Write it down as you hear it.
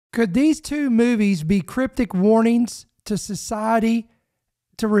Could these two movies be cryptic warnings to society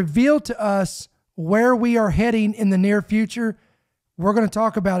to reveal to us where we are heading in the near future? We're going to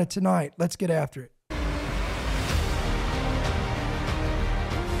talk about it tonight. Let's get after it.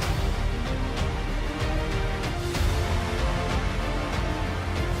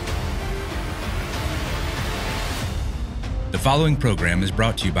 The following program is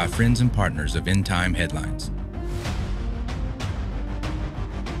brought to you by friends and partners of End Time Headlines.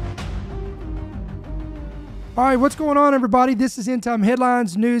 All right, what's going on, everybody? This is End Time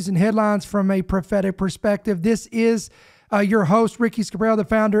Headlines, news and headlines from a prophetic perspective. This is your host, Ricky Scabrell, the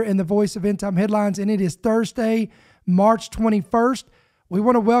founder and the voice of End Time Headlines, and it is Thursday, March 21st. We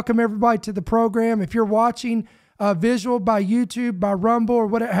want to welcome everybody to the program. If you're watching visual by YouTube, by Rumble, or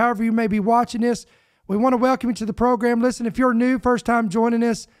whatever, however you may be watching this, we want to welcome you to the program. Listen, if you're new, first time joining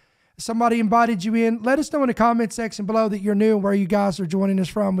us, somebody invited you in, let us know in the comment section below that you're new and where you guys are joining us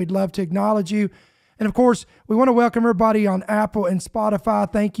from. We'd love to acknowledge you. And of course, we want to welcome everybody on Apple and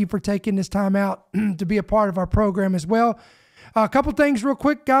Spotify. Thank you for taking this time out to be a part of our program as well. A couple things real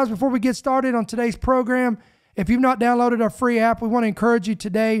quick, guys, before we get started on today's program. If you've not downloaded our free app, we want to encourage you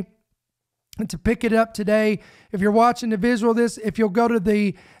today to pick it up today. If you're watching the visual of this, if you'll go to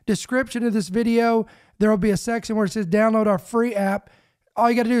the description of this video, there will be a section where it says download our free app. All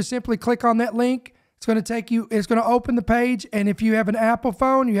you got to do is simply click on that link. It's going to take you, it's going to open the page. And if you have an Apple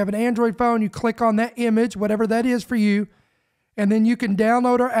phone, you have an Android phone, you click on that image, whatever that is for you. And then you can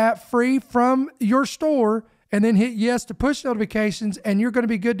download our app free from your store and then hit yes to push notifications, and you're going to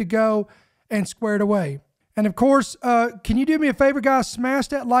be good to go and squared away. And of course, can you do me a favor, guys? Smash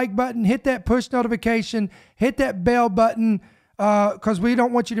that like button, hit that push notification, hit that bell button, because we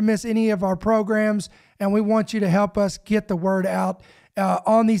don't want you to miss any of our programs, and we want you to help us get the word out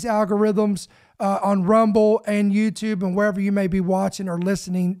on these algorithms, on Rumble and YouTube and wherever you may be watching or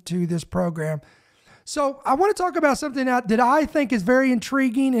listening to this program. So I want to talk about something that I think is very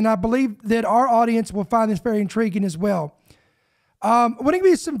intriguing, and I believe that our audience will find this very intriguing as well. I want to give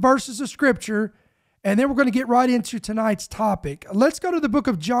you some verses of scripture, and then we're going to get right into tonight's topic. Let's go to the book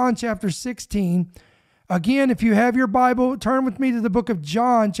of John, chapter 16. Again, if you have your Bible, turn with me to the book of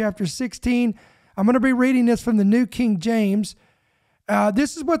John, chapter 16. I'm going to be reading this from the New King James.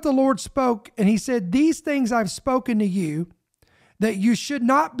 This is what the Lord spoke, and he said, "These things I've spoken to you, that you should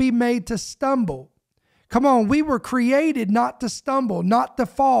not be made to stumble." Come on, we were created not to stumble, not to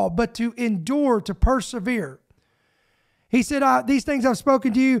fall, but to endure, to persevere. He said, "These things I've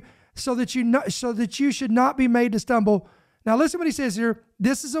spoken to you, so that you should not be made to stumble." Now listen what he says here.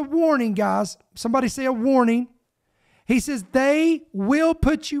 This is a warning, guys. Somebody say a warning. He says, "They will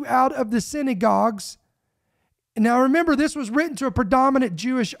put you out of the synagogues." Now remember, this was written to a predominant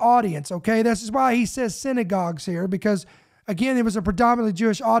Jewish audience, okay? This is why he says synagogues here, because again, it was a predominantly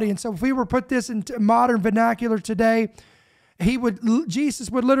Jewish audience. So if we were put this into modern vernacular today, Jesus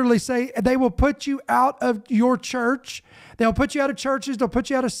would literally say, they will put you out of your church. They'll put you out of churches. They'll put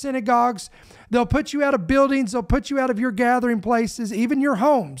you out of synagogues. They'll put you out of buildings. They'll put you out of your gathering places, even your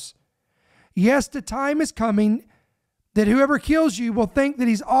homes. Yes, the time is coming that whoever kills you will think that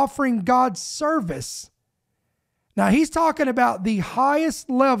he's offering God's service. Now, he's talking about the highest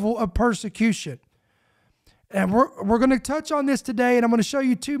level of persecution. And we're going to touch on this today, and I'm going to show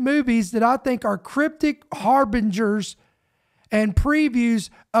you two movies that I think are cryptic harbingers and previews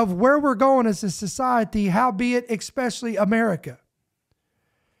of where we're going as a society, howbeit especially America.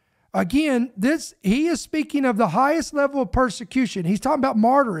 Again, he is speaking of the highest level of persecution. He's talking about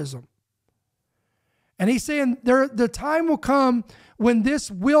martyrism. And he's saying the time will come when this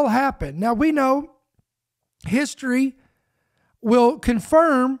will happen. Now, we know history will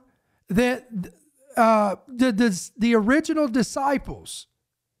confirm that the original disciples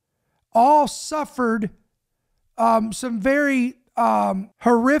all suffered some very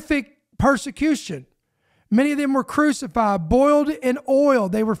horrific persecution. Many of them were crucified, boiled in oil.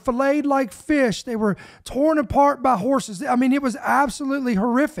 They were filleted like fish. They were torn apart by horses. I mean, it was absolutely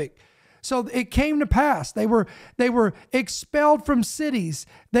horrific. So it came to pass. They were expelled from cities.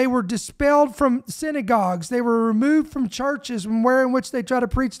 They were dispelled from synagogues. They were removed from churches in which they try to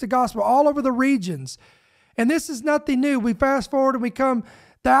preach the gospel all over the regions. And this is nothing new. We fast forward and we come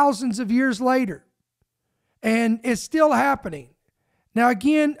thousands of years later, and it's still happening. Now,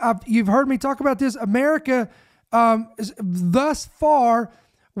 again, you've heard me talk about this. America, thus far,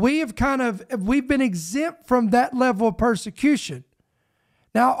 we've been exempt from that level of persecution.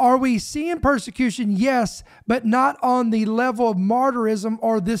 Now, are we seeing persecution? Yes, but not on the level of martyrism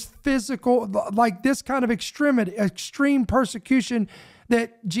or this physical, like this kind of extreme persecution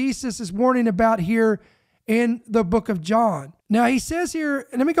that Jesus is warning about here in the book of John. Now he says here,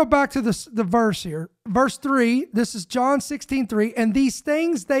 and let me go back to the verse here. Verse 3, this is John 16:3, and these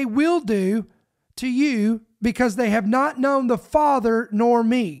things they will do to you because they have not known the Father nor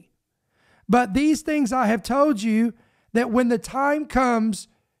me. But these things I have told you, that when the time comes,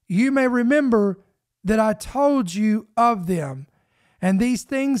 you may remember that I told you of them. And these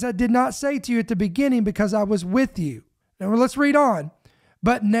things I did not say to you at the beginning because I was with you. Now let's read on.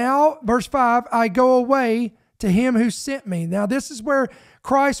 But now, verse 5, I go away to him who sent me. Now this is where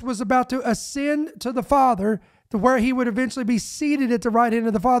Christ was about to ascend to the Father, to where he would eventually be seated at the right hand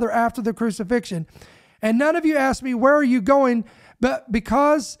of the Father after the crucifixion. And none of you asked me, where are you going? But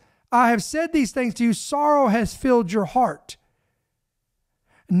because I have said these things to you, sorrow has filled your heart.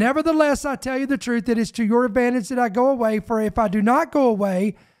 Nevertheless, I tell you the truth, it is to your advantage that I go away. For if I do not go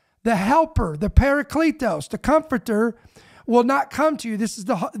away, the helper, the Parakletos, the comforter, will not come to you. This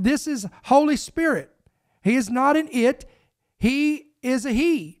is Holy Spirit. He is not an it. He is a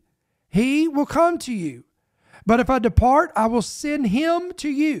he. He will come to you. But if I depart, I will send him to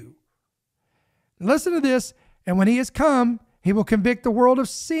you. Listen to this. And when he has come, he will convict the world of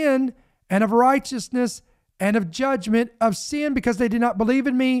sin and of righteousness and of judgment, of sin because they did not believe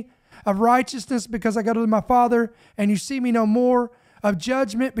in me, of righteousness because I go to my Father and you see me no more, of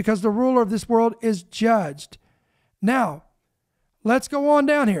judgment because the ruler of this world is judged. Now, let's go on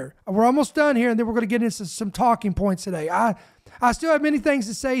down here. We're almost done here, and then we're going to get into some talking points today. I still have many things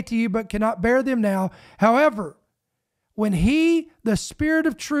to say to you, but cannot bear them now. However, when he, the Spirit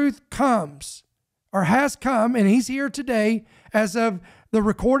of truth, comes, or has come, and he's here today as of the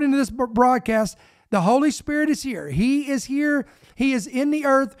recording of this broadcast, the Holy Spirit is here. He is here. He is in the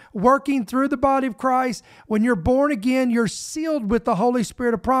earth working through the body of Christ. When you're born again, you're sealed with the Holy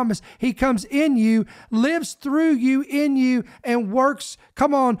Spirit of promise. He comes in you, lives through you, in you, and works,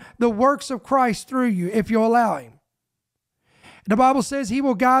 the works of Christ through you if you allow him. The Bible says he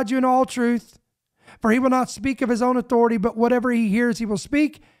will guide you in all truth, for he will not speak of his own authority, but whatever he hears, he will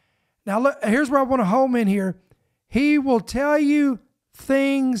speak. Now, look, here's where I want to home in here. He will tell you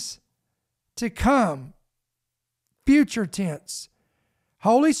things to come. Future tense.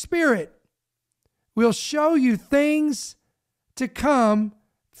 Holy Spirit will show you things to come.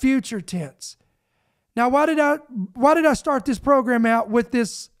 Future tense. Now, why did I start this program out with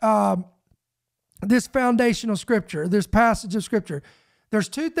this this foundational scripture, this passage of scripture? There's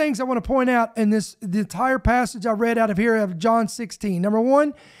two things I want to point out in the entire passage I read out of here of John 16. Number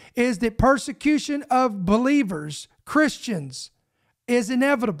one is that persecution of believers, Christians, is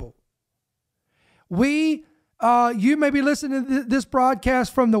inevitable. You may be listening to this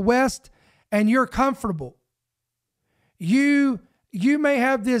broadcast from the West and you're comfortable. You may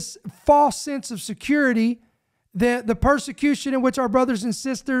have this false sense of security that the persecution in which our brothers and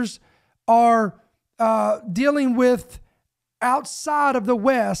sisters are dealing with outside of the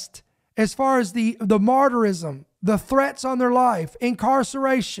West, as far as the martyrism, the threats on their life,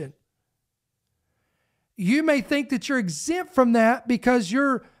 incarceration. You may think that you're exempt from that because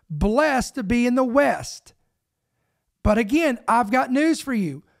you're blessed to be in the West. But again, I've got news for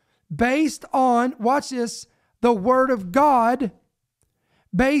you. Based on, watch this, the Word of God,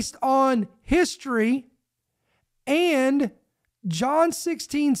 based on history, and John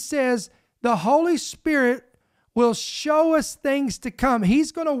 16 says the Holy Spirit will show us things to come.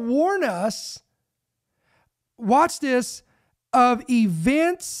 He's going to warn us, watch this, of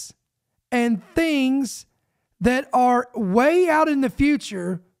events and things that are way out in the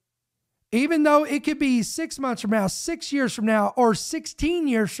future, even though it could be 6 months from now, 6 years from now, or 16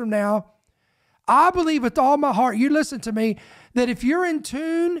 years from now. I believe with all my heart, you listen to me, that if you're in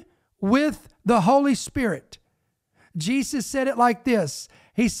tune with the Holy Spirit, Jesus said it like this.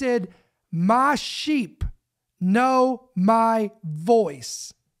 He said, my sheep know my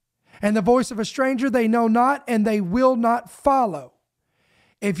voice, and the voice of a stranger they know not, and they will not follow.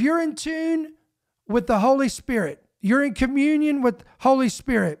 If you're in tune with the Holy Spirit, you're in communion with Holy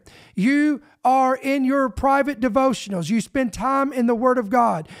Spirit, you are in your private devotionals, you spend time in the Word of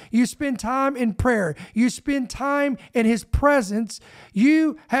God, you spend time in prayer, you spend time in His presence,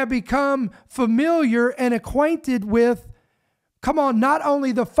 you have become familiar and acquainted with, not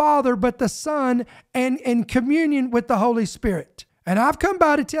only the Father, but the Son, and in communion with the Holy Spirit. And I've come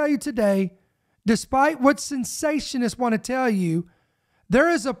by to tell you today, despite what sensationists want to tell you, there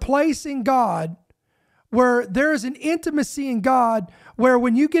is a place in God where there is an intimacy in God, where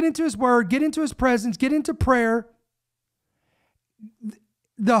when you get into His Word, get into His presence, get into prayer,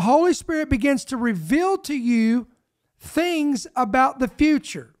 the Holy Spirit begins to reveal to you things about the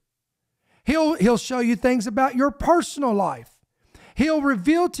future. He'll show you things about your personal life. He'll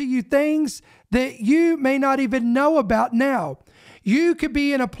reveal to you things that you may not even know about now. You could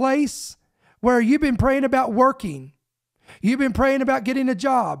be in a place where you've been praying about working. You've been praying about getting a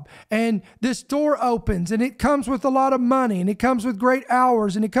job, and this door opens, and it comes with a lot of money, and it comes with great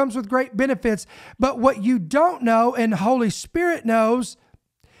hours, and it comes with great benefits. But what you don't know, and the Holy Spirit knows,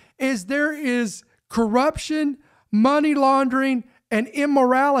 is there is corruption, money laundering, and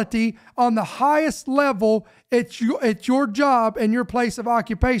immorality on the highest level at your job and your place of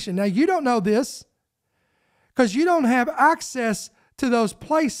occupation. Now, you don't know this because you don't have access to those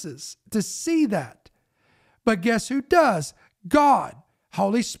places to see that. But guess who does? God.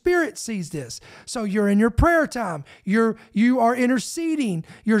 Holy Spirit sees this. So you're in your prayer time. You are interceding.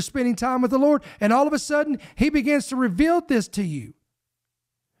 You're spending time with the Lord. And all of a sudden, He begins to reveal this to you.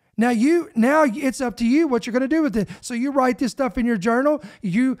 Now it's up to you what you're going to do with it. So you write this stuff in your journal.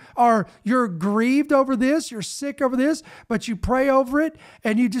 You're grieved over this. You're sick over this, but you pray over it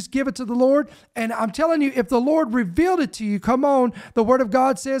and you just give it to the Lord. And I'm telling you, if the Lord revealed it to you, come on, the Word of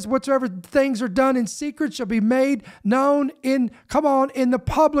God says, whatsoever things are done in secret shall be made known in the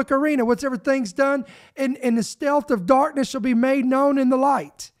public arena. Whatsoever things done in the stealth of darkness shall be made known in the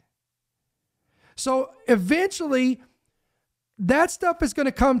light. So eventually, that stuff is going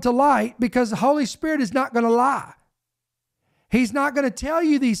to come to light because the Holy Spirit is not going to lie. He's not going to tell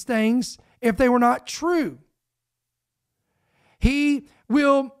you these things if they were not true. He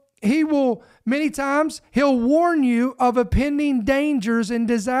will many times, He'll warn you of impending dangers and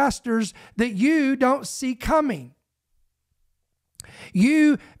disasters that you don't see coming.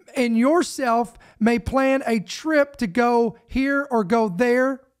 You and yourself may plan a trip to go here or go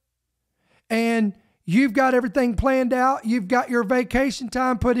there, and you've got everything planned out. You've got your vacation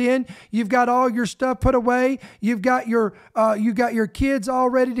time put in. You've got all your stuff put away. You've got your kids all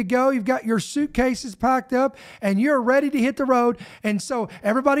ready to go. You've got your suitcases packed up, and you're ready to hit the road. And so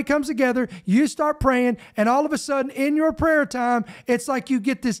everybody comes together. You start praying, and all of a sudden, in your prayer time, it's like you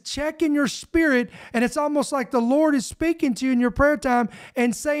get this check in your spirit, and it's almost like the Lord is speaking to you in your prayer time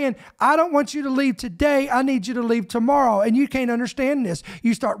and saying, "I don't want you to leave today. I need you to leave tomorrow." And you can't understand this.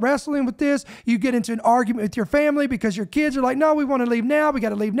 You start wrestling with this. You get into an argument with your family because your kids are like, "No, we want to leave now. We got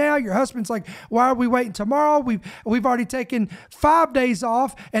to leave now." Your husband's like, "Why are we waiting tomorrow? We've already taken 5 days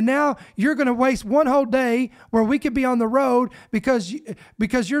off, and now you're going to waste one whole day where we could be on the road because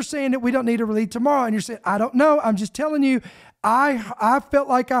you're saying that we don't need to leave tomorrow." And you're saying, "I don't know. I'm just telling you. I felt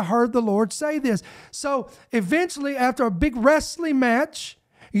like I heard the Lord say this." So eventually, after a big wrestling match,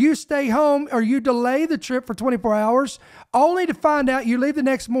 you stay home or you delay the trip for 24 hours, only to find out you leave the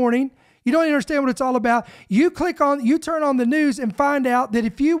next morning. You don't even understand what it's all about. You turn on the news and find out that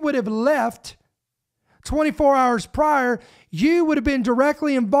if you would have left 24 hours prior, you would have been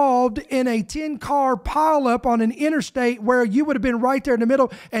directly involved in a 10-car pileup on an interstate where you would have been right there in the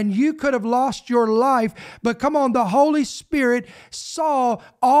middle and you could have lost your life. But come on, the Holy Spirit saw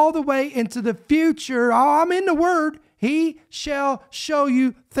all the way into the future. Oh, I'm in the Word. He shall show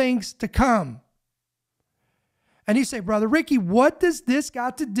you things to come. And you say, "Brother Ricky, what does this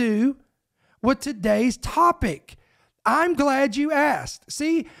got to do with today's topic?" I'm glad you asked.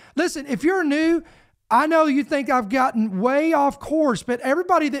 See, listen, if you're new, I know you think I've gotten way off course, but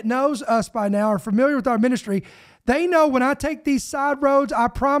everybody that knows us by now or familiar with our ministry, they know when I take these side roads, I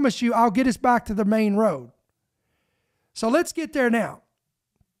promise you I'll get us back to the main road. So let's get there now.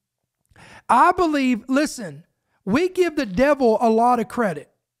 I believe, listen, we give the devil a lot of credit.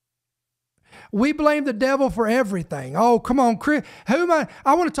 We blame the devil for everything. Oh, come on.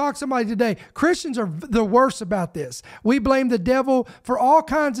 I want to talk to somebody today. Christians are the worst about this. We blame the devil for all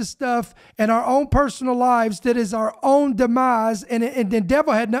kinds of stuff in our own personal lives that is our own demise, and the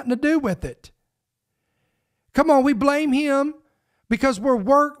devil had nothing to do with it. Come on, we blame him because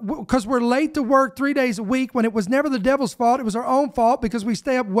we're late to work 3 days a week when it was never the devil's fault. It was our own fault because we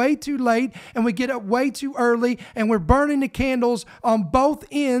stay up way too late and we get up way too early and we're burning the candles on both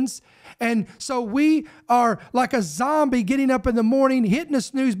ends. And so we are like a zombie getting up in the morning, hitting the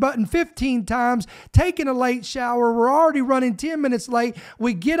snooze button 15 times, taking a late shower. We're already running 10 minutes late.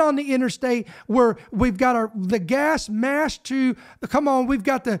 We get on the interstate where we've got the gas mashed to, come on, we've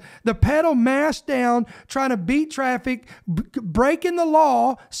got the pedal mashed down, trying to beat traffic, breaking the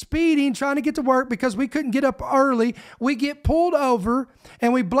law, speeding, trying to get to work because we couldn't get up early. We get pulled over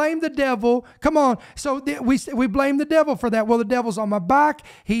and we blame the devil. Come on. So we blame the devil for that. Well, the devil's on my back.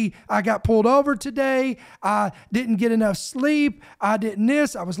 I got pulled over today. I didn't get enough sleep. I didn't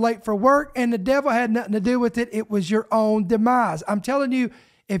this. I was late for work, and the devil had nothing to do with it. It was your own demise. I'm telling you,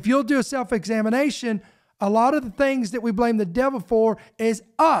 if you'll do a self-examination, a lot of the things that we blame the devil for is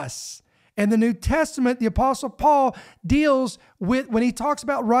us. In the New Testament, the Apostle Paul deals with, when he talks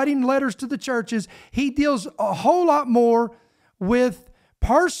about writing letters to the churches, he deals a whole lot more with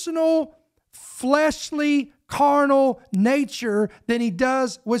personal, fleshly, carnal nature than he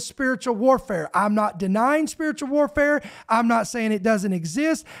does with spiritual warfare. I'm not denying spiritual warfare. I'm not saying it doesn't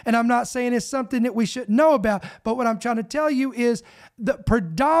exist, and I'm not saying it's something that we should know about. But what I'm trying to tell you is that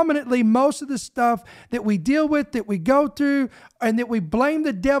predominantly most of the stuff that we deal with, that we go through, and that we blame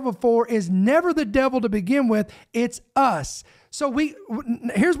the devil for is never the devil to begin with. It's us. So this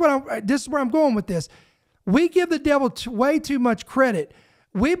is where I'm going with this. We give the devil way too much credit.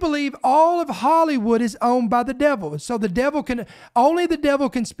 We believe all of Hollywood is owned by the devil. So only the devil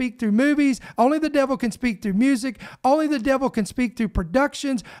can speak through movies. Only the devil can speak through music. Only the devil can speak through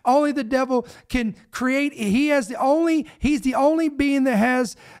productions. Only the devil can create. He's the only being that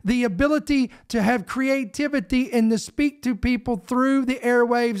has the ability to have creativity and to speak to people through the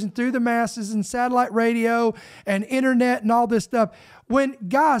airwaves and through the masses and satellite radio and internet and all this stuff.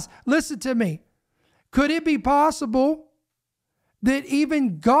 Guys, listen to me. Could it be possible that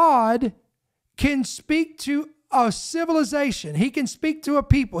even God can speak to a civilization? He can speak to a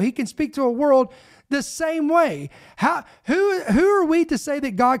people. He can speak to a world the same way. Who are we to say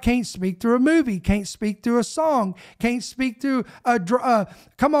that God can't speak through a movie, can't speak through a song, can't speak through a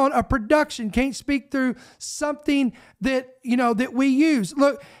production, can't speak through something that we use?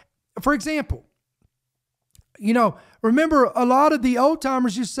 Look, for example, remember a lot of the old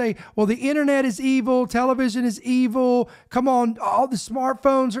timers used to say, well, the internet is evil, television is evil. Come on, all the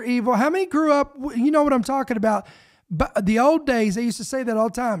smartphones are evil. How many grew up, you know what I'm talking about? But the old days, they used to say that all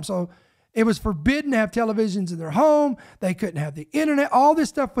the time. So it was forbidden to have televisions in their home. They couldn't have the internet. All this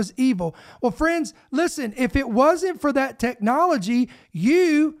stuff was evil. Well, friends, listen, if it wasn't for that technology,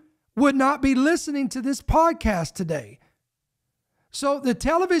 you would not be listening to this podcast today. So the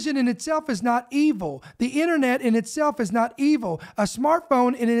television in itself is not evil. The internet in itself is not evil. A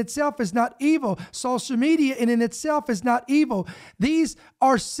smartphone in itself is not evil. Social media in itself is not evil. These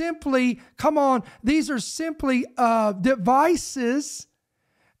are simply devices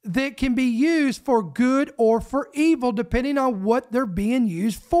that can be used for good or for evil, depending on what they're being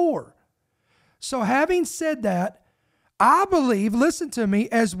used for. So having said that, I believe, listen to me,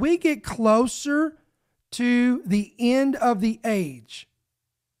 as we get closer to the end of the age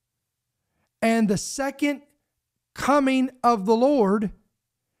and the second coming of the Lord,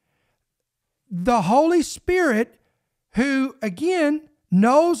 the Holy Spirit, who again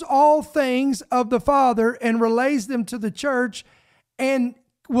knows all things of the Father and relays them to the church and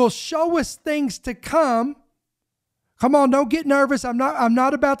will show us things to come. Come on, don't get nervous. I'm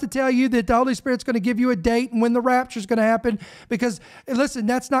not about to tell you that the Holy Spirit's going to give you a date and when the rapture is going to happen, because listen,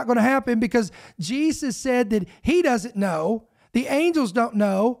 that's not going to happen, because Jesus said that he doesn't know, the angels don't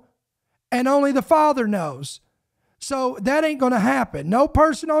know, and only the Father knows. So that ain't going to happen. No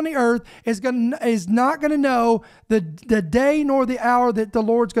person on the earth is not going to know the day nor the hour that the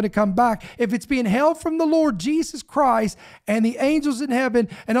Lord's going to come back. If it's being held from the Lord Jesus Christ and the angels in heaven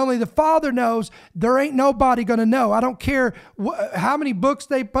and only the Father knows, there ain't nobody going to know. I don't care how many books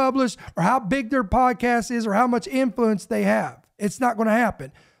they publish or how big their podcast is or how much influence they have. It's not going to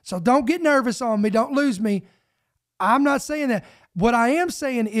happen. So don't get nervous on me. Don't lose me. I'm not saying that. What I am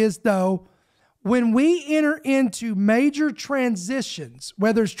saying is, though, when we enter into major transitions,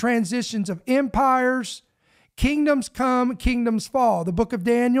 whether it's transitions of empires, kingdoms come, kingdoms fall. The book of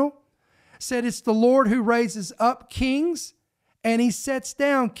Daniel said it's the Lord who raises up kings and he sets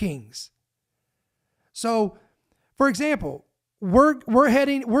down kings. So, for example, we're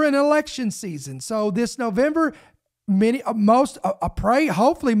in election season. So this November, I pray,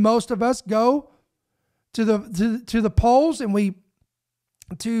 hopefully most of us go to the polls and we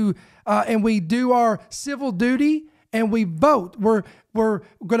do our civil duty and we vote. We're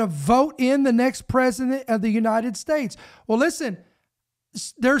going to vote in the next president of the United States. Well, listen,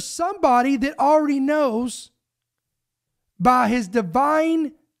 there's somebody that already knows by his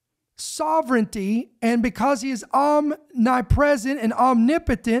divine sovereignty, and because he is omnipresent and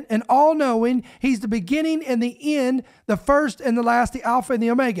omnipotent and all-knowing, he's the beginning and the end, the first and the last, the Alpha and the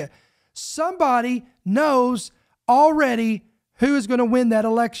Omega. Somebody knows already who is going to win that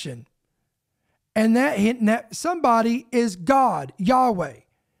election. And that somebody is God, Yahweh.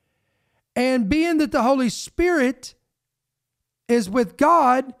 And being that the Holy Spirit is with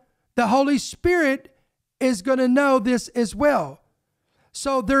God, the Holy Spirit is going to know this as well.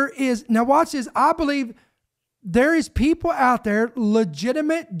 So now watch this, I believe there is people out there,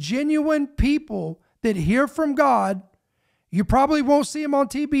 legitimate, genuine people that hear from God. You probably won't see them on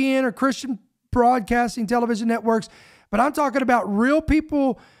TBN or Christian broadcasting television networks, but I'm talking about real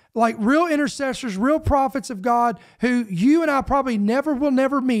people like real intercessors, real prophets of God who you and I probably will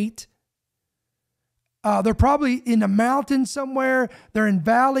never meet. They're probably in the mountains somewhere. They're in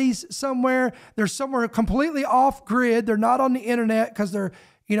valleys somewhere. They're somewhere completely off grid. They're not on the internet because they're,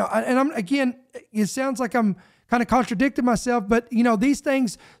 again, it sounds like I'm kind of contradicting myself, but these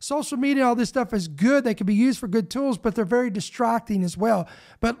things, social media, all this stuff is good. They can be used for good tools, but they're very distracting as well.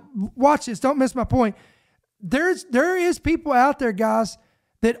 But watch this. Don't miss my point. There is people out there, guys,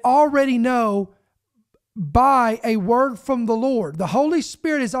 that already know by a word from the Lord. The Holy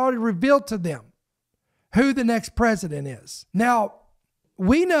Spirit has already revealed to them who the next president is. Now,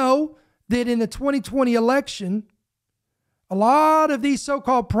 we know that in the 2020 election, a lot of these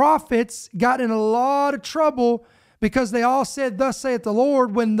so-called prophets got in a lot of trouble because they all said, "Thus saith the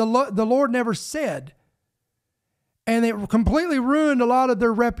Lord," when the Lord never said. And it completely ruined a lot of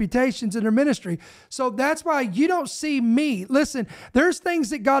their reputations in their ministry. So that's why you don't see me. Listen, there's things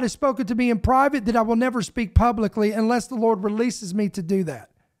that God has spoken to me in private that I will never speak publicly unless the Lord releases me to do that.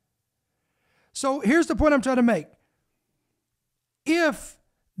 So here's the point I'm trying to make. If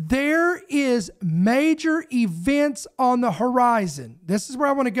there is major events on the horizon, this is where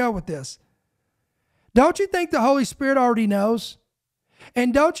I want to go with this. Don't you think the Holy Spirit already knows?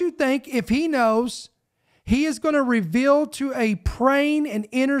 And don't you think if he knows, he is going to reveal to a praying and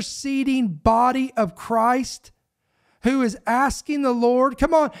interceding body of Christ who is asking the Lord?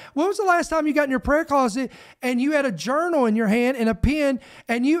 Come on, when was the last time you got in your prayer closet and you had a journal in your hand and a pen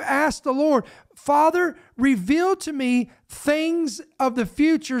and you asked the Lord, "Father, reveal to me things of the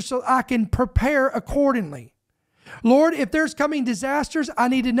future so I can prepare accordingly. Lord, if there's coming disasters, I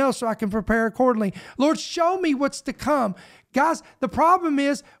need to know so I can prepare accordingly. Lord, show me what's to come." Guys, the problem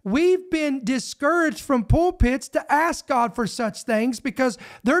is we've been discouraged from pulpits to ask God for such things because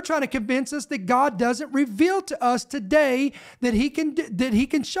they're trying to convince us that God doesn't reveal to us today that he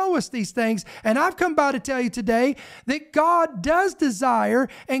can show us these things. And I've come by to tell you today that God does desire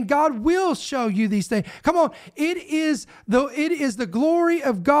and God will show you these things. Come on, it is the glory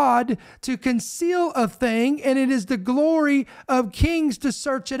of God to conceal a thing, and it is the glory of kings to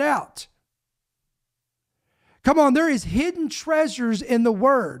search it out. Come on, there is hidden treasures in the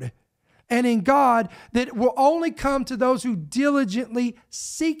Word and in God that will only come to those who diligently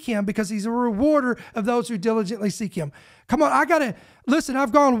seek Him, because He's a rewarder of those who diligently seek Him. Come on, listen,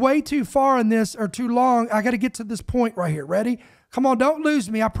 I've gone way too far in this, or too long. I got to get to this point right here. Ready? Come on, don't lose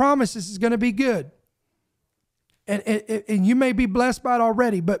me. I promise this is going to be good. And you may be blessed by it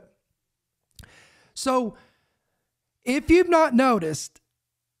already. But so if you've not noticed,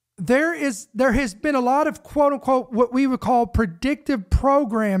 there has been a lot of quote unquote what we would call predictive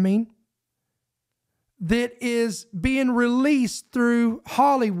programming that is being released through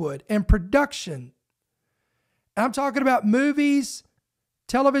Hollywood and production. And I'm talking about movies,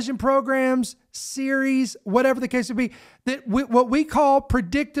 television programs, series, whatever the case would be, what we call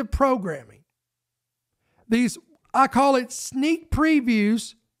predictive programming. I call it sneak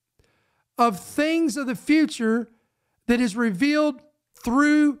previews of things of the future that is revealed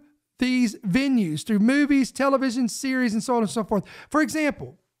through these venues, through movies, television, series, and so on and so forth. For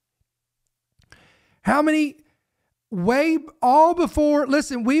example,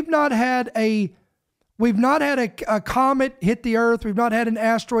 listen, we've not had a comet hit the earth. We've not had an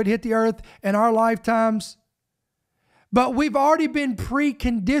asteroid hit the earth in our lifetimes, but we've already been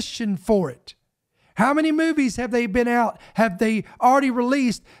preconditioned for it. How many movies have they been out? Have they already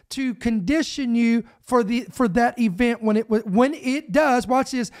released to condition you for that event when it does?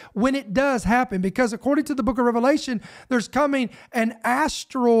 Watch this. When it does happen, because according to the book of Revelation, there's coming an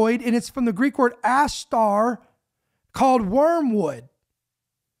asteroid, and it's from the Greek word astar, called wormwood,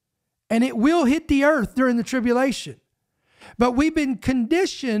 and it will hit the earth during the tribulation. But we've been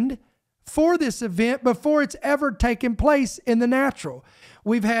conditioned for this event before it's ever taken place in the natural.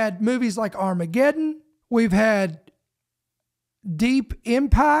 We've had movies like Armageddon. We've had Deep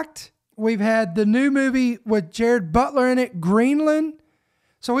Impact. We've had the new movie with Jared Butler in it, Greenland.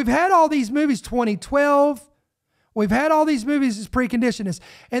 So we've had all these movies, 2012. We've had all these movies as preconditions.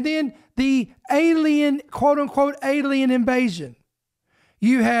 And then the alien, quote unquote, alien invasion.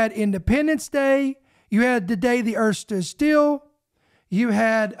 You had Independence Day. You had The Day the Earth Stood Still. You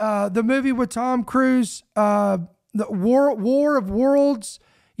had the movie with Tom Cruise, the War of Worlds.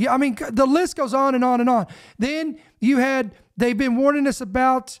 Yeah, I mean, the list goes on and on and on. Then they've been warning us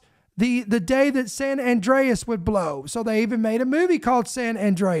about the day that San Andreas would blow. So they even made a movie called San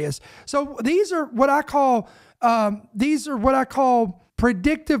Andreas. So these are what I call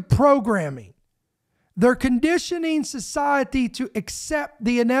predictive programming. They're conditioning society to accept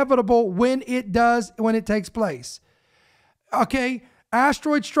the inevitable when it takes place. Okay.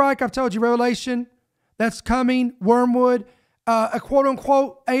 Asteroid strike, I've told you, Revelation, that's coming. Wormwood, a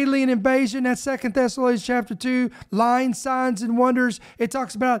quote-unquote alien invasion, that's 2 Thessalonians chapter 2. Lying signs and wonders. It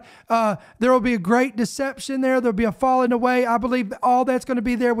talks about there will be a great deception there. There'll be a falling away. I believe that all that's going to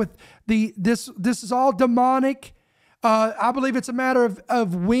be there with this is all demonic. I believe it's a matter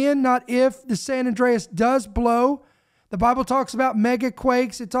of when, not if, the San Andreas does blow. The Bible talks about mega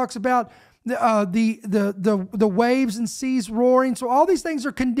quakes. It talks about the waves and seas roaring. So all these things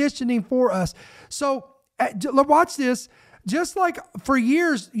are conditioning for us. So watch this. Just like for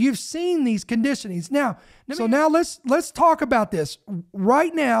years, you've seen these conditionings. Now let's talk about this.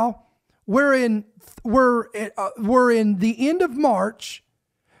 Right now, we're in the end of March,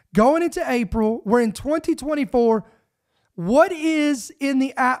 going into April. We're in 2024. What is in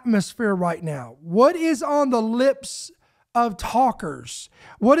the atmosphere right now? What is on the lips of talkers?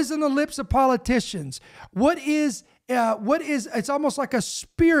 What is on the lips of politicians? What is it's almost like a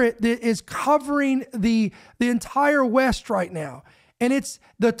spirit that is covering the entire West right now. And it's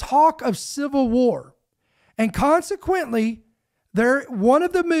the talk of civil war. And consequently, one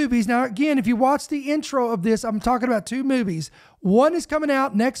of the movies, now again, if you watch the intro of this, I'm talking about two movies. One is coming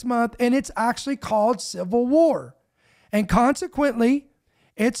out next month, and it's actually called Civil War. And consequently,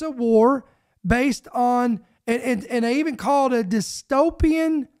 it's a war based on, and they even called a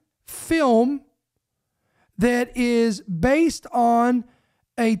dystopian film that is based on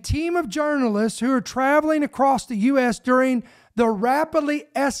a team of journalists who are traveling across the U.S. during the rapidly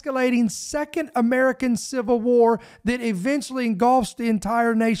escalating Second American Civil War that eventually engulfs the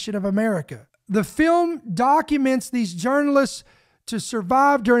entire nation of America. The film documents these journalists to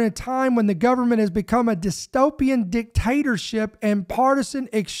survive during a time when the government has become a dystopian dictatorship and partisan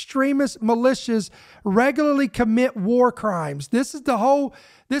extremist militias regularly commit war crimes. This is the whole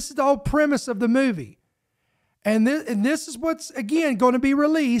premise of the movie. And this is what's, again, going to be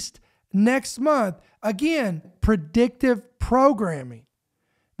released next month. Again, predictive programming.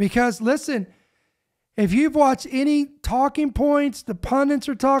 Because, listen, if you've watched any talking points, the pundits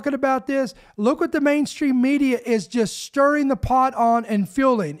are talking about this. Look what the mainstream media is just stirring the pot on and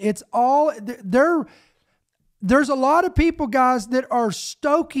fueling. It's all, there's a lot of people, guys, that are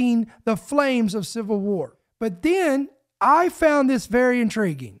stoking the flames of civil war. But then I found this very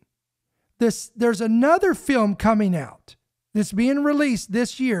intriguing. There's another film coming out that's being released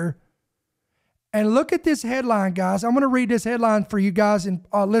this year. And look at this headline, guys. I'm going to read this headline for you guys in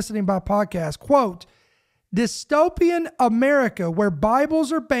listening by podcast. Quote, dystopian America, where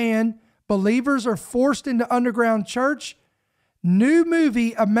Bibles are banned, believers are forced into underground church. New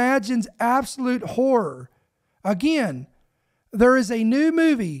movie imagines absolute horror. Again, there is a new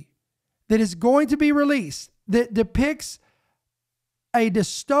movie that is going to be released that depicts a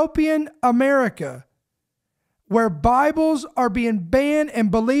dystopian America where Bibles are being banned and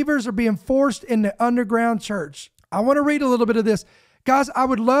believers are being forced into underground church. I want to read a little bit of this. Guys, I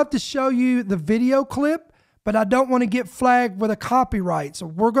would love to show you the video clip, but I don't want to get flagged with a copyright. So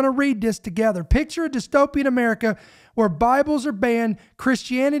we're going to read this together. Picture a dystopian America where Bibles are banned,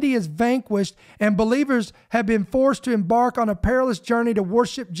 Christianity is vanquished, and believers have been forced to embark on a perilous journey to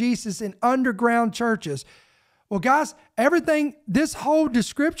worship Jesus in underground churches. Well, guys, this whole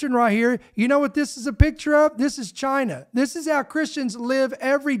description right here, you know what this is a picture of? This is China. This is how Christians live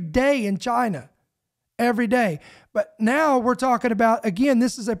every day in China. Every day. But now we're talking about, again,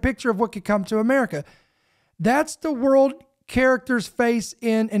 this is a picture of what could come to America. That's the world characters face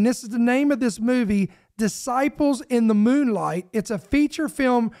in, and this is the name of this movie, Disciples in the Moonlight. It's a feature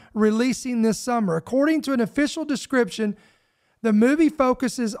film releasing this summer. According to an official description, the movie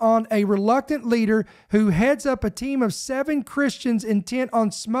focuses on a reluctant leader who heads up a team of 7 Christians intent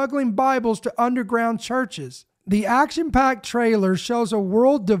on smuggling Bibles to underground churches. The action-packed trailer shows a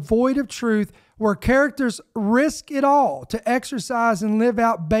world devoid of truth where characters risk it all to exercise and live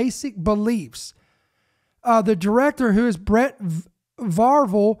out basic beliefs. The director, who is Brett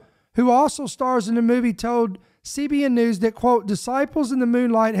Varvel, who also stars in the movie, told CBN News that, quote, Disciples in the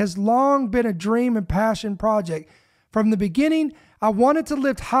Moonlight has long been a dream and passion project. From the beginning, I wanted to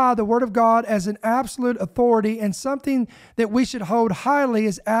lift high the Word of God as an absolute authority and something that we should hold highly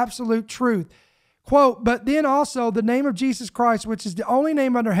as absolute truth. Quote, but then also the name of Jesus Christ, which is the only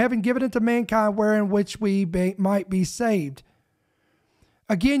name under heaven given unto mankind wherein which we might be saved.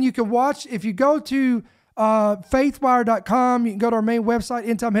 Again, you can watch, if you go to faithwire.com, you can go to our main website,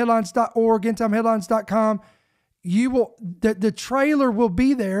 endtimeheadlines.org, endtimeheadlines.com. The trailer will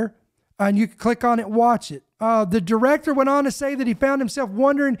be there, and you can click on it and watch it. The director went on to say that he found himself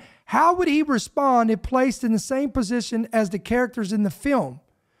wondering how would he respond if placed in the same position as the characters in the film.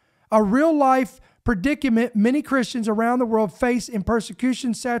 A real-life predicament many Christians around the world face in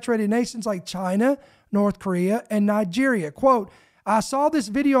persecution-saturated nations like China, North Korea, and Nigeria. Quote, I saw this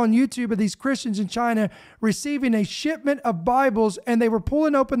video on YouTube of these Christians in China receiving a shipment of Bibles, and they were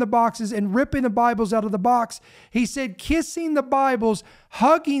pulling open the boxes and ripping the Bibles out of the box. He said, kissing the Bibles,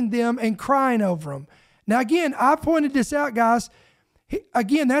 hugging them, and crying over them. Now, again, I pointed this out, guys.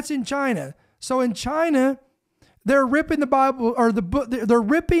 Again, that's in China. So in China, they're ripping the Bible, or they're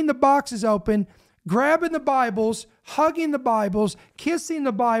ripping the boxes open, grabbing the Bibles, hugging the Bibles, kissing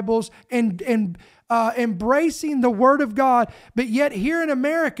the Bibles, and embracing the Word of God. But yet here in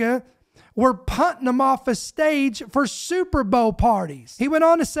America, we're punting them off a stage for Super Bowl parties. He went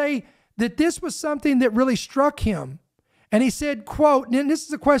on to say that this was something that really struck him. And he said, quote, and this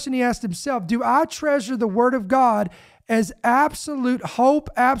is a question he asked himself, do I treasure the Word of God as absolute hope,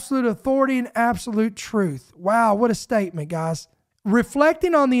 absolute authority, and absolute truth? Wow, what a statement, guys.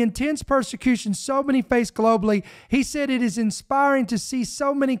 Reflecting on the intense persecution so many face globally, he said it is inspiring to see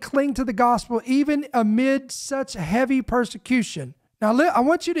so many cling to the gospel even amid such heavy persecution. Now, I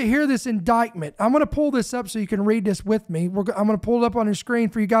want you to hear this indictment. I'm going to pull this up so you can read this with me. I'm going to pull it up on your screen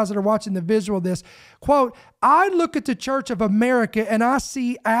for you guys that are watching the visual of this. Quote, I look at the Church of America and I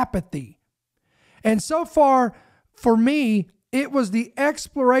see apathy. And so far, for me, it was the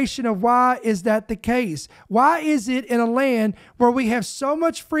exploration of why is that the case? Why is it in a land where we have so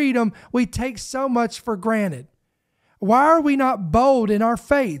much freedom, we take so much for granted? Why are we not bold in our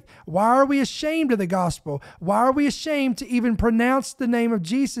faith? Why are we ashamed of the gospel? Why are we ashamed to even pronounce the name of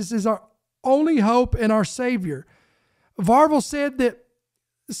Jesus as our only hope and our Savior? Varvel said that,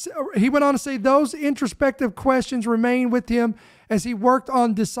 he went on to say, those introspective questions remain with him as he worked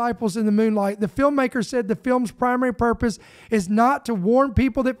on Disciples in the Moonlight. The filmmaker said the film's primary purpose is not to warn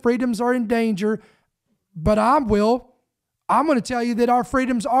people that freedoms are in danger, but I'm going to tell you that our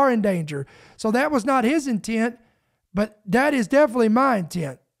freedoms are in danger. So that was not his intent, but that is definitely my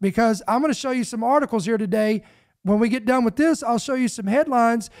intent, because I'm going to show you some articles here today. When we get done with this, I'll show you some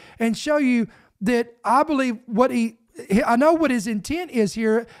headlines and show you that I believe I know what his intent is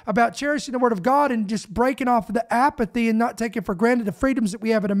here about cherishing the Word of God and just breaking off the apathy and not taking for granted the freedoms that we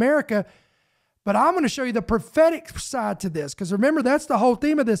have in America. But I'm going to show you the prophetic side to this, because remember, that's the whole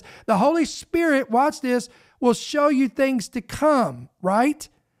theme of this. The Holy Spirit, watch this, will show you things to come, right?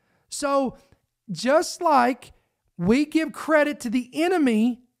 So just like we give credit to the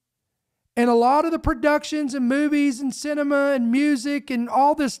enemy and a lot of the productions and movies and cinema and music and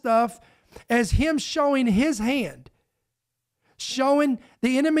all this stuff as him showing his hand, showing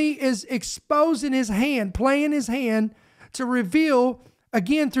the enemy is exposing his hand, playing his hand to reveal,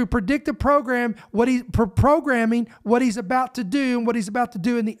 again, through predictive programming, what he's about to do and what he's about to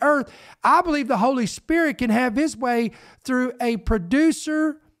do in the earth. I believe the Holy Spirit can have his way through a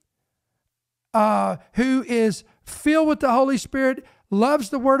producer who is filled with the Holy Spirit, loves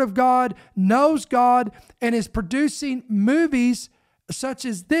the Word of God, knows God, and is producing movies such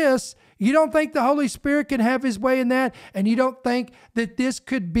as this. You don't think the Holy Spirit can have his way in that? And you don't think that this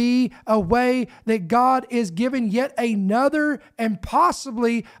could be a way that God is giving yet another and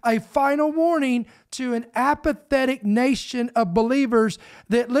possibly a final warning to an apathetic nation of believers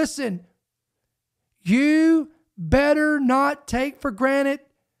that, listen, you better not take for granted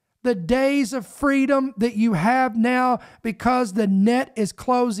the days of freedom that you have now, because the net is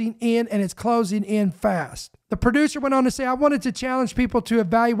closing in, and it's closing in fast. The producer went on to say, I wanted to challenge people to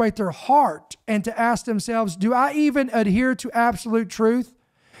evaluate their heart and to ask themselves, do I even adhere to absolute truth?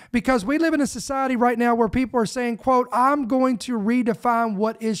 Because we live in a society right now where people are saying, quote, I'm going to redefine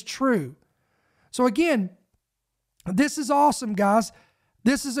what is true. So again, this is awesome, guys.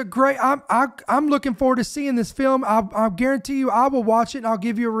 This is a great, I'm looking forward to seeing this film. I'll guarantee you I will watch it and I'll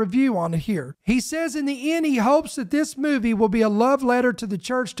give you a review on it here. He says in the end, he hopes that this movie will be a love letter to the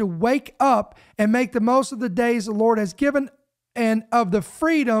church to wake up and make the most of the days the Lord has given and of the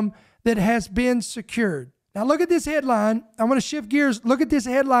freedom that has been secured. Now look at this headline. I want to shift gears. Look at this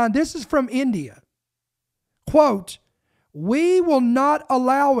headline. This is from India. Quote, we will not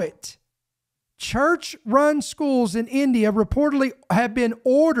allow it. Church-run schools in India reportedly have been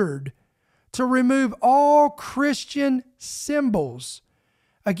ordered to remove all Christian symbols.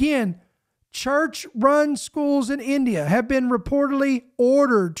 Again, church-run schools in India have been reportedly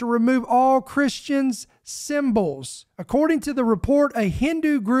ordered to remove all Christians' symbols. According to the report, a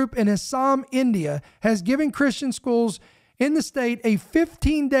Hindu group in Assam, India, has given Christian schools in the state a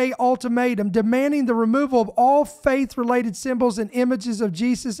 15-day ultimatum demanding the removal of all faith-related symbols and images of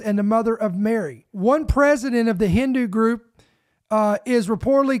Jesus and the Mother of Mary. One president of the Hindu group is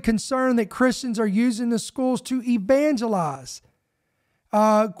reportedly concerned that Christians are using the schools to evangelize.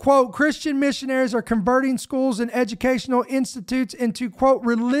 Quote, Christian missionaries are converting schools and educational institutes into, quote,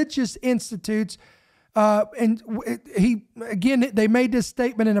 religious institutes. They made this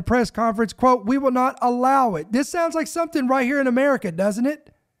statement in a press conference, quote, we will not allow it. This sounds like something right here in America, doesn't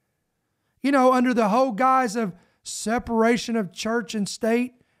it? You know, under the whole guise of separation of church and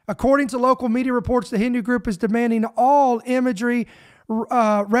state. According to local media reports, the Hindu group is demanding all imagery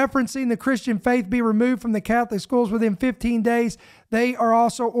referencing the Christian faith be removed from the Catholic schools within 15 days. They are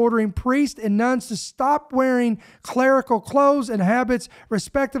also ordering priests and nuns to stop wearing clerical clothes and habits,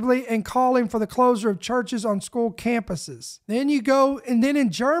 respectively, and calling for the closure of churches on school campuses. Then you go, and then in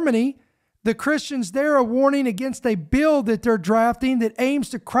Germany, the Christians there are warning against a bill that they're drafting that aims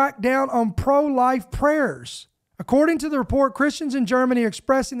to crack down on pro-life prayers. According to the report, Christians in Germany are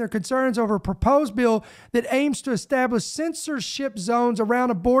expressing their concerns over a proposed bill that aims to establish censorship zones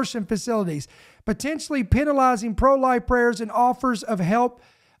around abortion facilities, potentially penalizing pro-life prayers and offers of help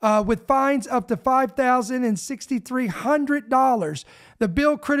with fines up to $5,000 and $6,300. The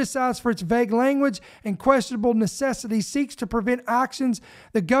bill, criticized for its vague language and questionable necessity, seeks to prevent actions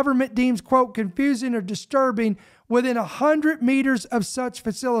the government deems, quote, confusing or disturbing within 100 meters of such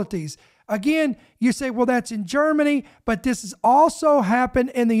facilities. Again, you say, well, that's in Germany, but this has also happened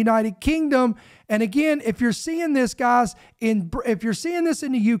in the United Kingdom. And again, if you're seeing this, guys, if you're seeing this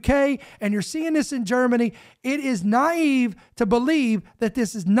in the UK and you're seeing this in Germany, it is naive to believe that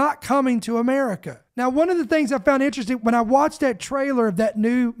this is not coming to America. Now, one of the things I found interesting when I watched that trailer of that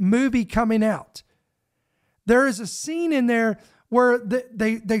new movie coming out, there is a scene in there where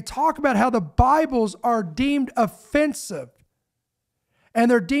they talk about how the Bibles are deemed offensive. And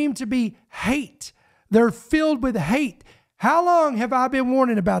they're deemed to be hate. They're filled with hate. How long have I been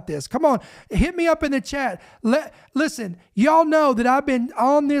warning about this? Come on, hit me up in the chat. Listen, y'all know that I've been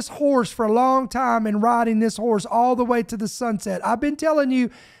on this horse for a long time and riding this horse all the way to the sunset. I've been telling you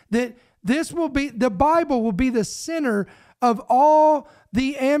that the Bible will be the center of all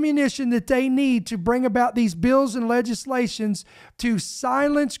the ammunition that they need to bring about these bills and legislations to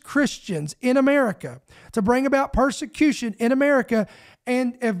silence Christians in America, to bring about persecution in America.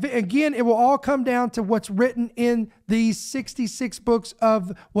 And again, it will all come down to what's written in these 66 books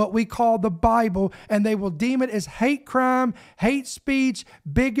of what we call the Bible, and they will deem it as hate crime, hate speech,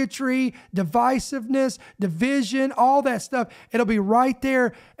 bigotry, divisiveness, division, all that stuff. It'll be right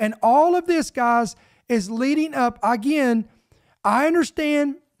there. And all of this, guys, is leading up. Again, I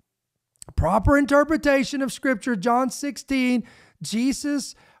understand proper interpretation of Scripture, John 16,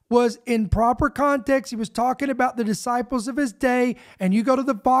 Jesus was in proper context. He was talking about the disciples of his day. And you go to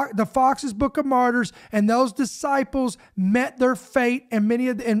the Fox's Book of Martyrs, and those disciples met their fate, and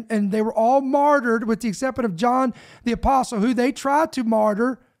and they were all martyred, with the exception of John the Apostle, who they tried to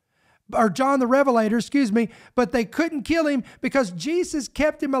martyr, or John the Revelator, excuse me, but they couldn't kill him because Jesus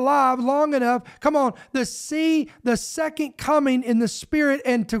kept him alive long enough, come on, to see the second coming in the Spirit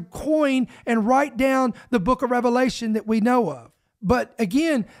and to coin and write down the book of Revelation that we know of. But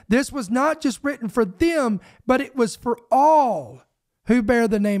again, this was not just written for them, but it was for all who bear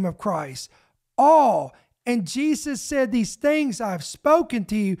the name of Christ. All. And Jesus said, these things I've spoken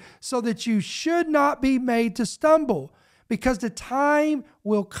to you so that you should not be made to stumble, because the time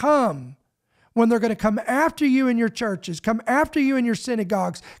will come when they're going to come after you in your churches, come after you in your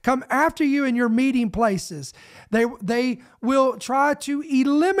synagogues, come after you in your meeting places. They will try to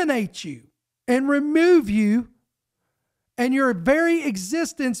eliminate you and remove you and your very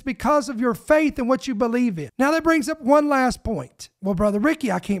existence because of your faith and what you believe in. Now that brings up one last point. Well, Brother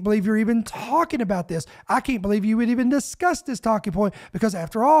Ricky, I can't believe you're even talking about this. I can't believe you would even discuss this talking point, because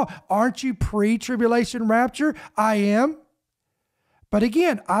after all, aren't you pre-tribulation rapture? I am. But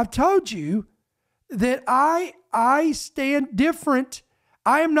again, I've told you that I stand different.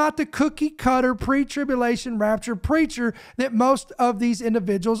 I am not the cookie cutter pre-tribulation rapture preacher that most of these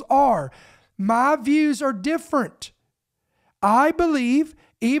individuals are. My views are different. I believe,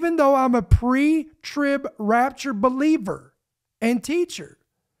 even though I'm a pre-trib rapture believer and teacher,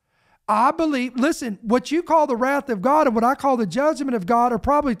 I believe, listen, what you call the wrath of God and what I call the judgment of God are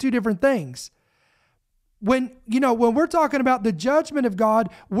probably two different things. When we're talking about the judgment of God,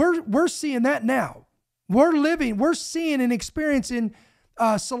 we're seeing that now. We're seeing and experiencing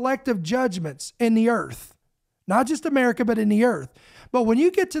selective judgments in the earth. Not just America, but in the earth. But when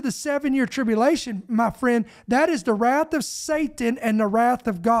you get to the 7-year tribulation, my friend, that is the wrath of Satan and the wrath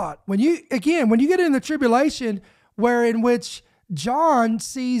of God. When you get in the tribulation, in which John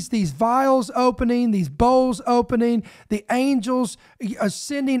sees these vials opening, these bowls opening, the angels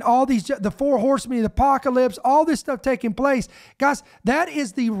ascending, all these, the 4 horsemen of the apocalypse, all this stuff taking place. Guys, that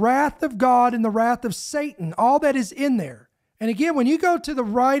is the wrath of God and the wrath of Satan. All that is in there. And again, when you go to the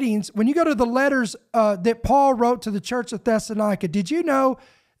writings, when you go to the letters that Paul wrote to the church of Thessalonica, did you know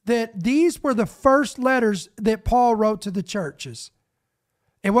that these were the first letters that Paul wrote to the churches?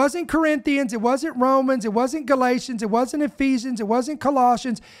 It wasn't Corinthians, it wasn't Romans, it wasn't Galatians, it wasn't Ephesians, it wasn't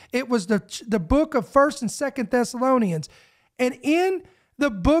Colossians. It was the book of 1st and 2nd Thessalonians. And in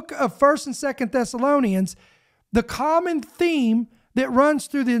the book of 1st and 2nd Thessalonians, the common theme that runs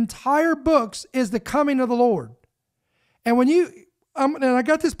through the entire books is the coming of the Lord. And when and I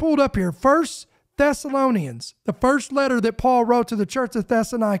got this pulled up here, 1st Thessalonians, the first letter that Paul wrote to the church of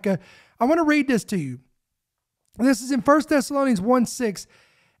Thessalonica, I want to read this to you. This is in 1 Thessalonians 1:6.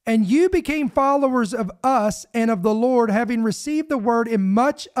 And you became followers of us and of the Lord, having received the word in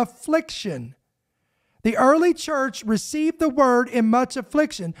much affliction. The early church received the word in much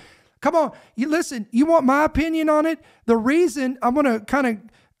affliction. Come on, listen, you want my opinion on it? The reason, I'm going to kind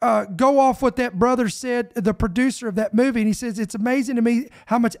of go off what that brother said, the producer of that movie, and he says, it's amazing to me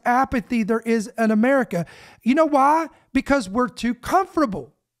how much apathy there is in America. You know why? Because we're too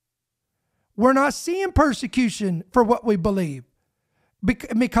comfortable. We're not seeing persecution for what we believe.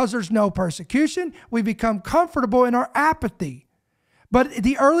 Because there's no persecution, we become comfortable in our apathy. But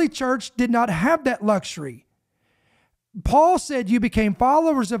the early church did not have that luxury. Paul said, you became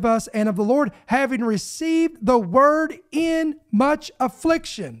followers of us and of the Lord, having received the word in much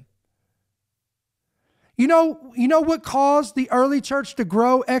affliction. You know what caused the early church to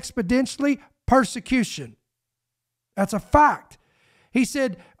grow exponentially? Persecution. That's a fact. He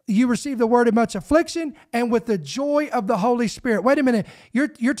said, you received the word in much affliction and with the joy of the Holy Spirit. Wait a minute.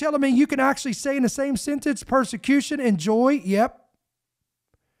 You're telling me you can actually say in the same sentence persecution and joy? Yep.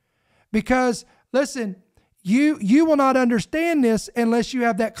 Because listen, you will not understand this unless you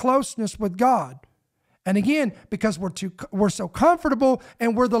have that closeness with God. And again, because we're so comfortable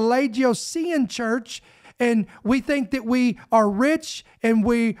and we're the Laodicean church, and we think that we are rich and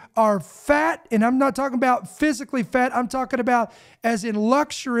we are fat. And I'm not talking about physically fat. I'm talking about as in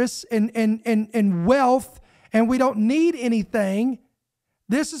luxurious and wealth, and we don't need anything.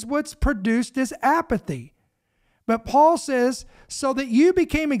 This is what's produced this apathy. But Paul says, so that you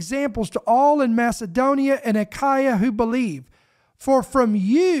became examples to all in Macedonia and Achaia who believe. For from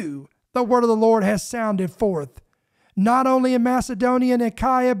you the word of the Lord has sounded forth, not only in Macedonia and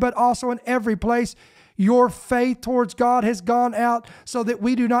Achaia, but also in every place. Your faith towards God has gone out so that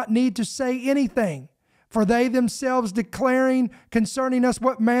we do not need to say anything. For they themselves declaring concerning us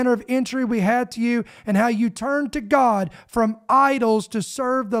what manner of entry we had to you and how you turned to God from idols to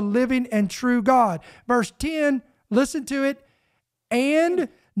serve the living and true God. Verse 10, listen to it. And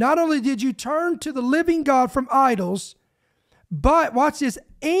not only did you turn to the living God from idols, but watch this.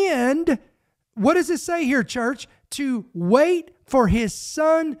 And what does it say here, church? To wait for his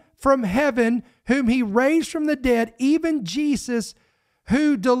Son from heaven, whom he raised from the dead, even Jesus,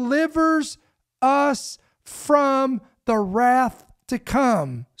 who delivers us from the wrath to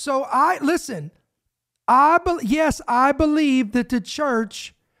come. So I believe that the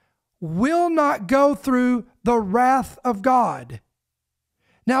church will not go through the wrath of God.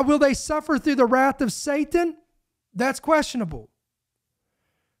 Now, will they suffer through the wrath of Satan? That's questionable.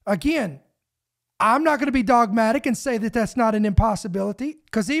 Again, I'm not going to be dogmatic and say that that's not an impossibility,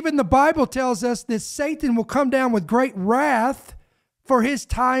 because even the Bible tells us that Satan will come down with great wrath, for his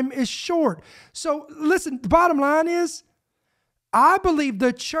time is short. So listen, the bottom line is, I believe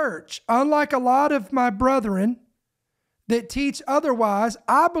the church, unlike a lot of my brethren that teach otherwise,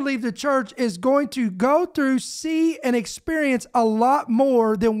 I believe the church is going to go through, see, and experience a lot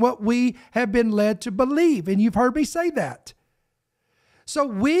more than what we have been led to believe. And you've heard me say that. So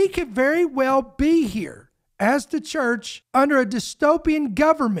we could very well be here as the church under a dystopian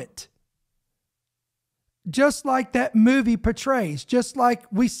government, just like that movie portrays, just like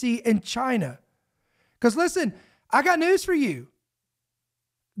we see in China. Because listen, I got news for you.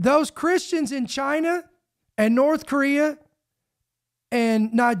 Those Christians in China and North Korea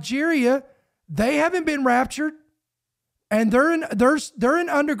and Nigeria, they haven't been raptured. And they're in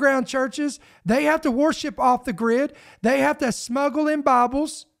underground churches. They have to worship off the grid. They have to smuggle in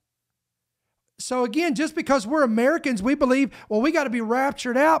Bibles. So again, just because we're Americans, we believe, well, we got to be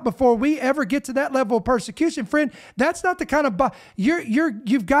raptured out before we ever get to that level of persecution. Friend, that's not the kind of,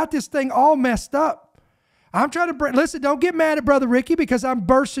 you've got this thing all messed up. I'm trying to listen, don't get mad at Brother Ricky because I'm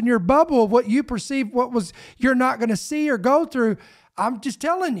bursting your bubble of what you perceive, you're not going to see or go through. I'm just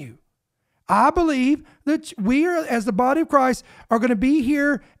telling you. I believe that we are, as the body of Christ, are going to be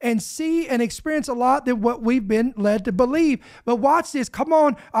here and see and experience a lot than what we've been led to believe. But watch this. Come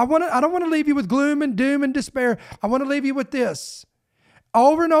on. I don't want to leave you with gloom and doom and despair. I want to leave you with this.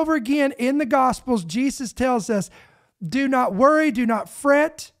 Over and over again in the Gospels, Jesus tells us do not worry, do not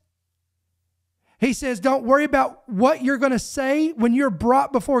fret. He says, don't worry about what you're going to say when you're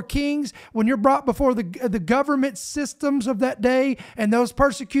brought before kings, when you're brought before the government systems of that day, and those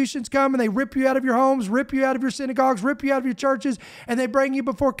persecutions come and they rip you out of your homes, rip you out of your synagogues, rip you out of your churches, and they bring you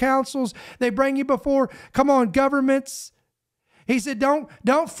before councils. They bring you before, governments. He said,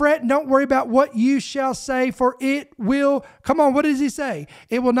 don't fret and don't worry about what you shall say, for it will, what does he say?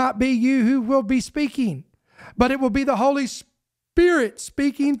 It will not be you who will be speaking, but it will be the Holy Spirit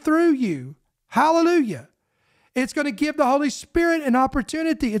speaking through you. Hallelujah. It's going to give the Holy Spirit an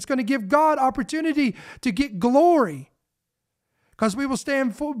opportunity. It's going to give God opportunity to get glory, because we will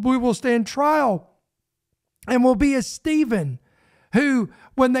stand trial, and we'll be as Stephen, who,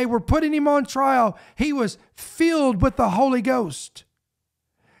 when they were putting him on trial, he was filled with the Holy Ghost.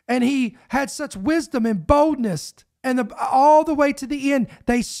 And he had such wisdom and boldness. And all the way to the end,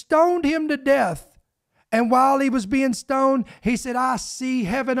 they stoned him to death. And while he was being stoned, he said, I see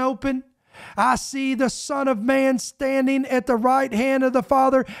heaven open. I see the Son of Man standing at the right hand of the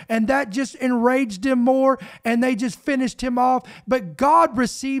Father, and that just enraged him more, and they just finished him off. But God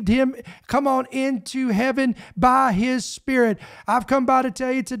received him, into heaven by his Spirit. I've come by to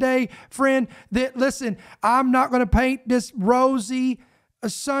tell you today, friend, that listen, I'm not going to paint this rosy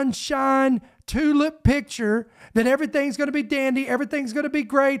sunshine tulip picture that everything's going to be dandy, everything's going to be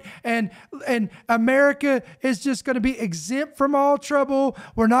great, and America is just going to be exempt from all trouble.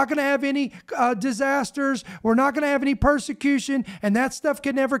 We're not going to have any disasters. We're not going to have any persecution, and that stuff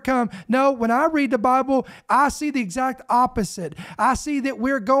can never come. No, when I read the Bible, I see the exact opposite. I see that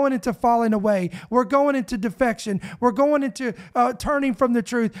we're going into falling away. We're going into defection. We're going into turning from the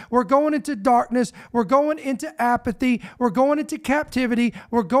truth. We're going into darkness. We're going into apathy. We're going into captivity.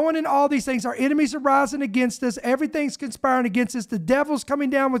 We're going in all these things. Our enemies are rising against us. Everything's conspiring against us. The devil's coming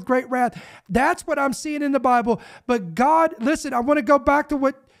down with great wrath. That's what I'm seeing in the Bible. But God, listen, I want to go back to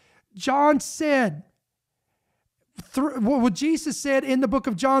what John said. What Jesus said in the book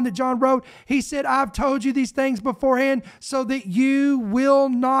of John that John wrote. He said, I've told you these things beforehand so that you will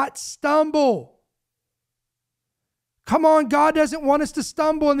not stumble. Come on, God doesn't want us to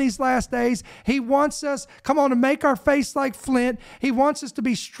stumble in these last days. He wants us, to make our face like flint. He wants us to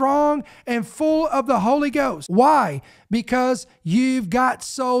be strong and full of the Holy Ghost. Why? Because you've got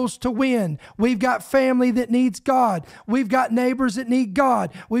souls to win. We've got family that needs God. We've got neighbors that need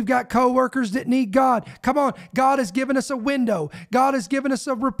God. We've got coworkers that need God. Come on, God has given us a window. God has given us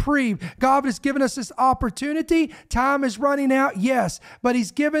a reprieve. God has given us this opportunity. Time is running out, yes, but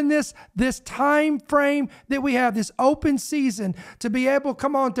He's given this time frame that we have, this open season to be able,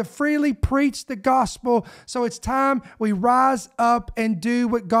 to freely preach the gospel. So it's time we rise up and do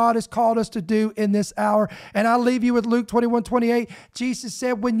what God has called us to do in this hour. And I'll leave you with Luke 21:28. Jesus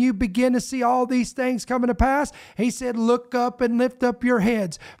said, when you begin to see all these things coming to pass, He said, look up and lift up your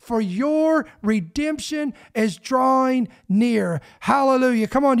heads, for your redemption is drawing near. Hallelujah.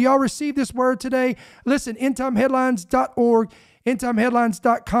 Come on, y'all receive this word today. Listen, endtimeheadlines.org.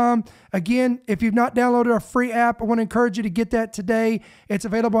 endtimeheadlines.com. Again, if you've not downloaded our free app, I want to encourage you to get that today. It's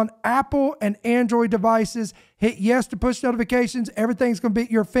available on Apple and Android devices. Hit yes to push notifications. Everything's going to be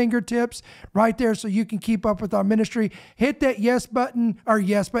at your fingertips right there so you can keep up with our ministry. Hit that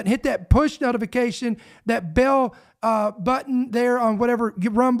hit that push notification, that bell button there on whatever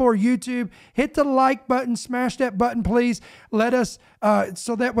Rumble or YouTube. Hit the like button, smash that button, please. Let us,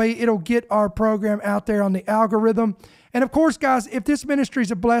 so that way it'll get our program out there on the algorithm. And of course, guys, if this ministry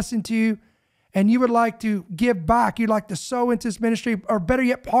is a blessing to you and you would like to give back, you'd like to sow into this ministry, or better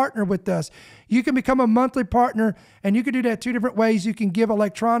yet, partner with us, you can become a monthly partner, and you can do that two different ways. You can give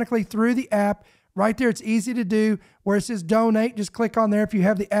electronically through the app. Right there, it's easy to do. Where it says donate, just click on there if you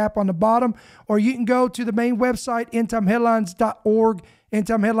have the app on the bottom. Or you can go to the main website, endtimeheadlines.org,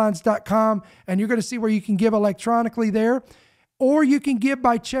 endtimeheadlines.com, and you're going to see where you can give electronically there. Or you can give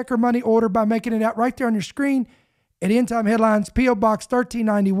by check or money order by making it out right there on your screen at End Time Headlines, P.O. Box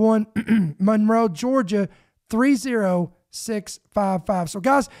 1391, Monroe, Georgia, 30655. So,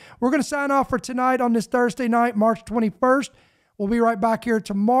 guys, we're going to sign off for tonight on this Thursday night, March 21st. We'll be right back here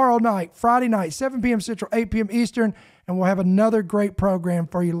tomorrow night, Friday night, 7 p.m. Central, 8 p.m. Eastern, and we'll have another great program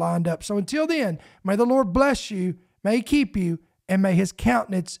for you lined up. So until then, may the Lord bless you, may He keep you, and may His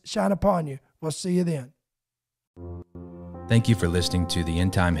countenance shine upon you. We'll see you then. Thank you for listening to the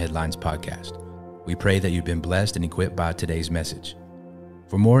End Time Headlines podcast. We pray that you've been blessed and equipped by today's message.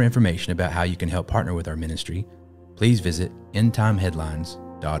 For more information about how you can help partner with our ministry, please visit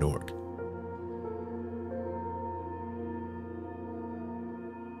endtimeheadlines.org.